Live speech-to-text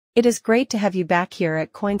It is great to have you back here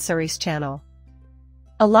at CoinSuri's channel.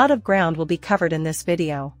 A lot of ground will be covered in this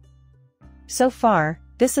video. So far,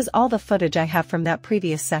 this is all the footage I have from that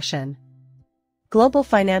previous session. Global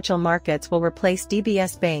financial markets will replace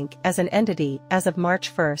DBS Bank as an entity as of March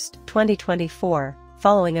 1, 2024,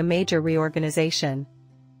 following a major reorganization.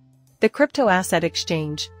 The crypto asset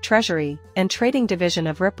exchange, treasury, and trading division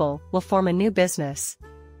of Ripple will form a new business.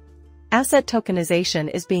 Asset tokenization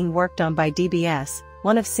is being worked on by DBS,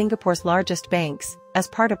 one of Singapore's largest banks, as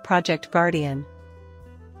part of Project Guardian.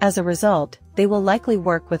 As a result, they will likely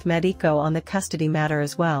work with Medico on the custody matter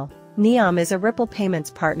as well. Niam is a Ripple payments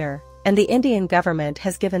partner, and the Indian government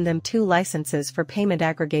has given them 2 licenses for payment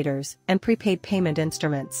aggregators and prepaid payment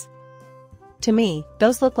instruments. To me,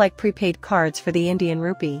 those look like prepaid cards for the Indian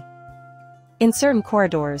rupee. In certain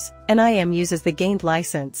corridors, NIM uses the gained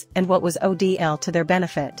license and what was ODL to their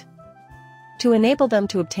benefit, to enable them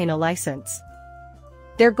to obtain a license.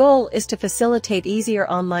 Their goal is to facilitate easier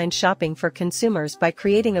online shopping for consumers by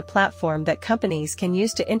creating a platform that companies can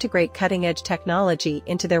use to integrate cutting-edge technology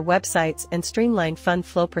into their websites and streamline fund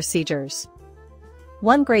flow procedures.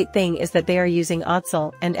 One great thing is that they are using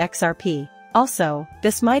ustc and XRP. Also,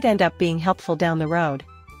 this might end up being helpful down the road.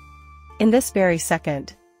 In this very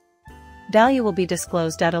second, value will be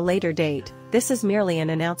disclosed at a later date. This is merely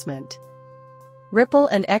an announcement. Ripple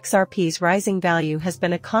and XRP's rising value has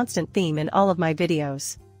been a constant theme in all of my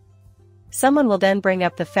videos. Someone will then bring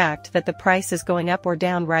up the fact that the price is going up or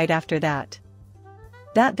down right after that.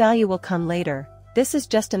 That value will come later. This is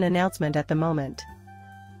just an announcement at the moment.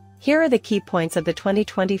 Here are the key points of the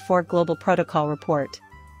 2024 Global Protocol Report.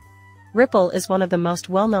 Ripple is one of the most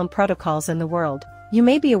well-known protocols in the world. You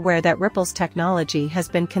may be aware that Ripple's technology has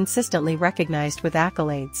been consistently recognized with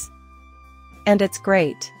accolades. And it's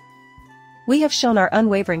great. We have shown our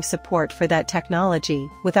unwavering support for that technology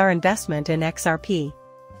with our investment in XRP.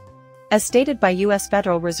 As stated by U.S.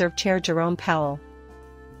 Federal Reserve Chair Jerome Powell,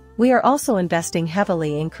 we are also investing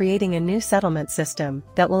heavily in creating a new settlement system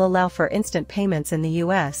that will allow for instant payments in the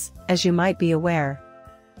U.S., as you might be aware.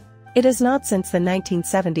 It is not since the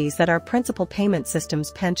 1970s that our principal payment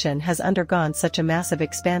system's pension has undergone such a massive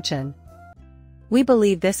expansion. We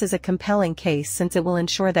believe this is a compelling case since it will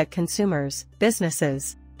ensure that consumers,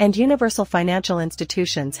 businesses, and universal financial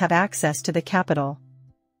institutions have access to the capital.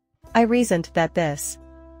 I reasoned that this.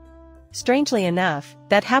 Strangely enough,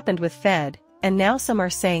 that happened with Fed, and now some are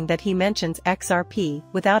saying that he mentions XRP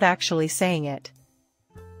without actually saying it.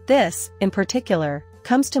 This, in particular,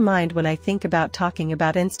 comes to mind when I think about talking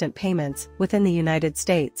about instant payments within the United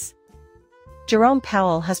States. Jerome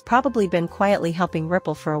Powell has probably been quietly helping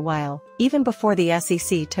Ripple for a while, even before the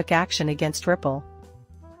SEC took action against Ripple.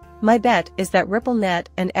 My bet is that RippleNet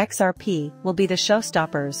and XRP will be the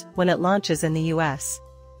showstoppers when it launches in the US.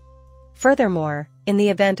 Furthermore, in the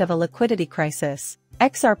event of a liquidity crisis,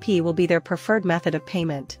 XRP will be their preferred method of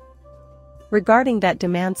payment. Regarding that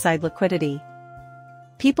demand-side liquidity,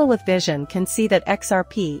 people with vision can see that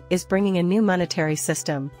XRP is bringing a new monetary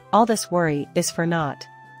system. All this worry is for naught.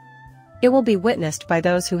 It will be witnessed by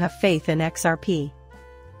those who have faith in XRP.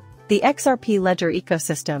 The XRP ledger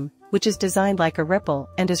ecosystem, which is designed like a Ripple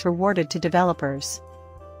and is rewarded to developers.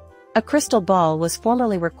 A crystal ball was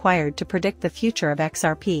formerly required to predict the future of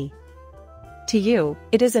XRP. To you,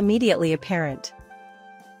 it is immediately apparent.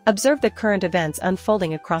 Observe the current events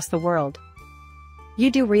unfolding across the world. You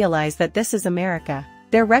do realize that this is America.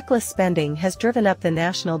 Their reckless spending has driven up the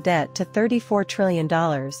national debt to $34 trillion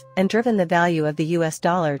and driven the value of the US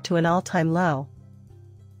dollar to an all-time low.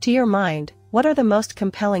 To your mind, what are the most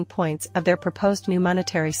compelling points of their proposed new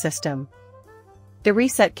monetary system? The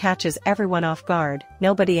reset catches everyone off guard.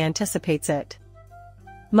 Nobody anticipates it.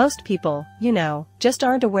 Most people, just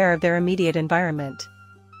aren't aware of their immediate environment.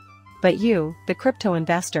 But you, the crypto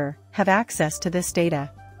investor, have access to this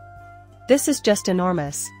data. This is just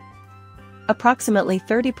enormous. Approximately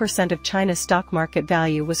 30% of China's stock market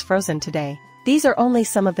value was frozen today. These are only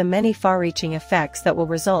some of the many far-reaching effects that will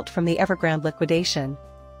result from the Evergrande liquidation.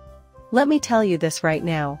 Let me tell you this right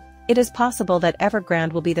now, it is possible that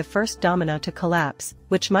Evergrande will be the first domino to collapse,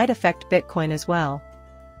 which might affect Bitcoin as well.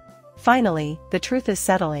 Finally, the truth is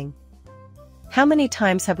settling. How many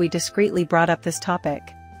times have we discreetly brought up this topic?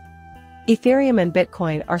 Ethereum and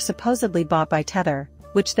Bitcoin are supposedly bought by Tether,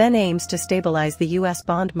 which then aims to stabilize the US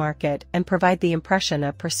bond market and provide the impression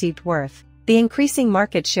of perceived worth. The increasing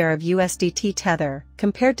market share of USDT Tether,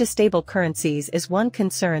 compared to stable currencies, is one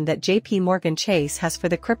concern that JP Morgan Chase has for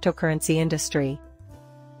the cryptocurrency industry.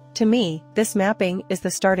 To me, this mapping is the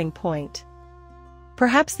starting point.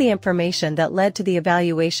 Perhaps the information that led to the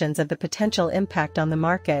evaluations of the potential impact on the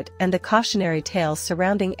market and the cautionary tales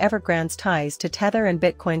surrounding Evergrande's ties to Tether and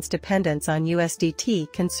Bitcoin's dependence on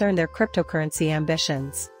USDT concern their cryptocurrency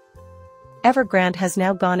ambitions. Evergrande has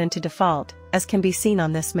now gone into default, as can be seen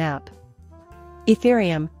on this map.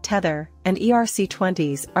 Ethereum, Tether, and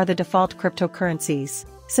ERC20s are the default cryptocurrencies.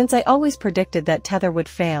 Since I always predicted that Tether would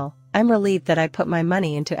fail, I'm relieved that I put my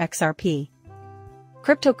money into XRP.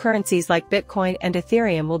 Cryptocurrencies like Bitcoin and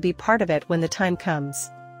Ethereum will be part of it when the time comes.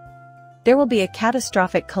 There will be a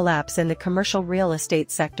catastrophic collapse in the commercial real estate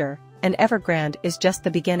sector, and Evergrande is just the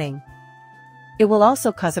beginning. It will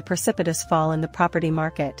also cause a precipitous fall in the property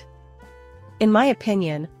market. In my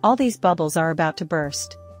opinion, all these bubbles are about to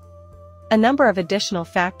burst. A number of additional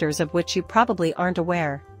factors of which you probably aren't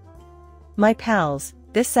aware. My pals,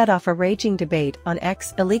 this set off a raging debate on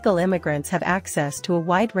X. Illegal immigrants have access to a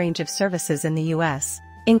wide range of services in the US,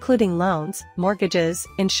 including loans, mortgages,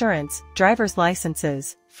 insurance, driver's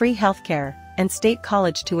licenses, free healthcare, and state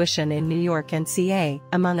college tuition in New York and CA,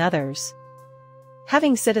 among others.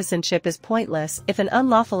 Having citizenship is pointless if an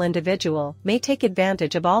unlawful individual may take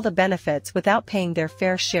advantage of all the benefits without paying their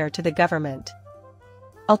fair share to the government.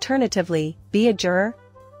 Alternatively, be a juror?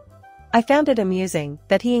 I found it amusing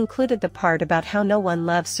that he included the part about how no one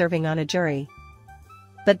loves serving on a jury.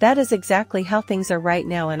 But that is exactly how things are right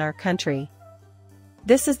now in our country.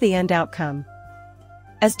 This is the end outcome.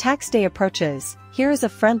 As tax day approaches, here is a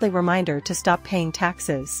friendly reminder to stop paying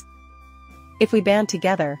taxes. If we band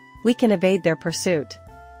together, we can evade their pursuit.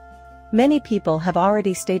 Many people have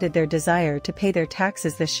already stated their desire to pay their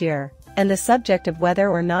taxes this year, and the subject of whether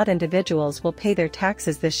or not individuals will pay their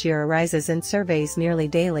taxes this year arises in surveys nearly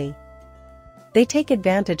daily. They take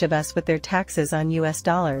advantage of us with their taxes on US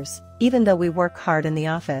dollars, even though we work hard in the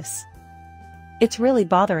office. It's really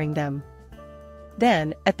bothering them.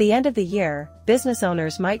 Then, at the end of the year, business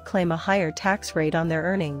owners might claim a higher tax rate on their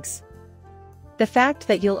earnings. The fact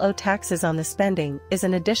that you'll owe taxes on the spending is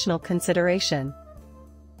an additional consideration.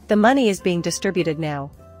 The money is being distributed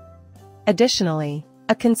now. Additionally,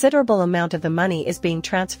 a considerable amount of the money is being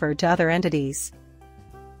transferred to other entities.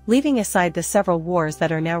 Leaving aside the several wars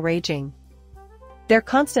that are now raging. Their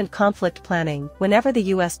constant conflict planning whenever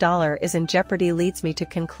the US dollar is in jeopardy leads me to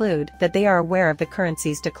conclude that they are aware of the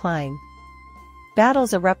currency's decline.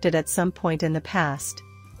 Battles erupted at some point in the past.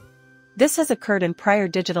 This has occurred in prior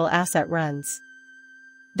digital asset runs.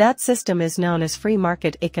 That system is known as free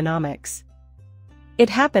market economics. It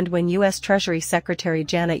happened when US Treasury Secretary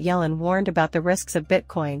Janet Yellen warned about the risks of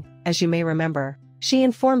Bitcoin, as you may remember. She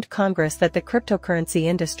informed Congress that the cryptocurrency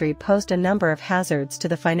industry posed a number of hazards to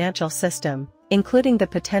the financial system, including the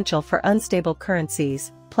potential for unstable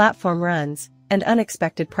currencies, platform runs, and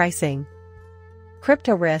unexpected pricing.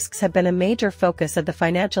 Crypto risks have been a major focus of the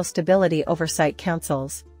Financial Stability Oversight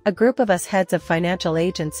Council's, a group of US heads of financial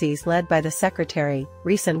agencies led by the Secretary,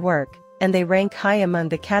 recent work, and they rank high among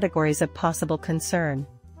the categories of possible concern.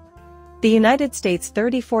 The United States'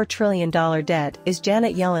 $34 trillion debt is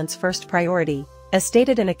Janet Yellen's first priority, as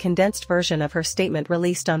stated in a condensed version of her statement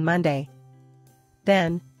released on Monday.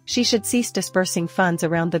 Then, she should cease dispersing funds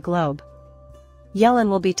around the globe. Yellen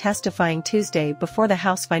will be testifying Tuesday before the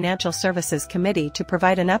House Financial Services Committee to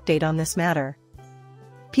provide an update on this matter.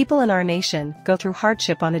 People in our nation go through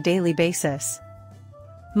hardship on a daily basis.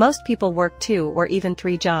 Most people work 2 or even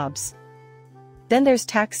 3 jobs. Then there's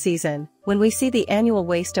tax season, when we see the annual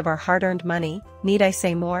waste of our hard-earned money. Need I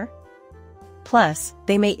say more? Plus,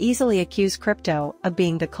 they may easily accuse crypto of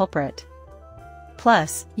being the culprit.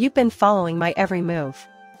 Plus, you've been following my every move.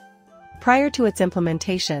 Prior to its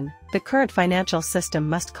implementation, the current financial system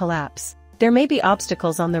must collapse. There may be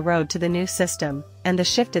obstacles on the road to the new system, and the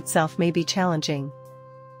shift itself may be challenging.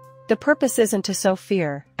 The purpose isn't to sow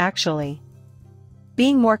fear, actually.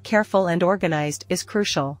 Being more careful and organized is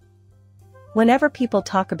crucial. Whenever people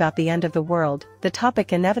talk about the end of the world, the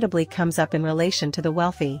topic inevitably comes up in relation to the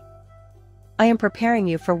wealthy. I am preparing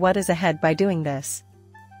you for what is ahead by doing this.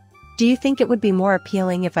 Do you think it would be more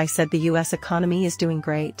appealing if I said the US economy is doing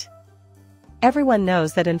great? Everyone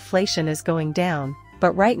knows that inflation is going down,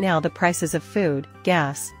 but right now the prices of food,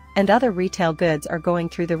 gas, and other retail goods are going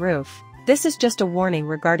through the roof. This is just a warning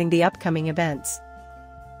regarding the upcoming events.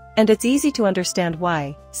 And it's easy to understand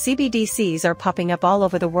why. CBDCs are popping up all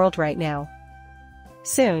over the world right now.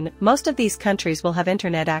 Soon, most of these countries will have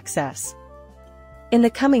internet access. In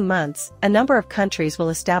the coming months, a number of countries will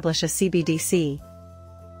establish a CBDC.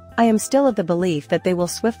 I am still of the belief that they will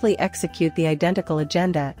swiftly execute the identical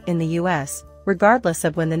agenda in the US, regardless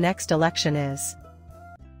of when the next election is.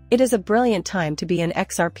 It is a brilliant time to be an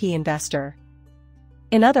XRP investor.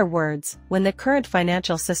 In other words, when the current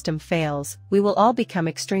financial system fails, we will all become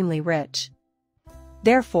extremely rich.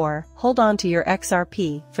 Therefore, hold on to your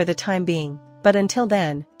XRP for the time being, but until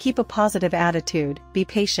then, keep a positive attitude, be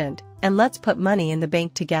patient, and let's put money in the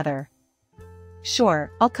bank together.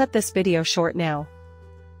 Sure, I'll cut this video short now.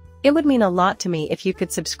 It would mean a lot to me if you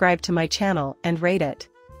could subscribe to my channel and rate it.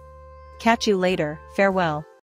 Catch you later, farewell.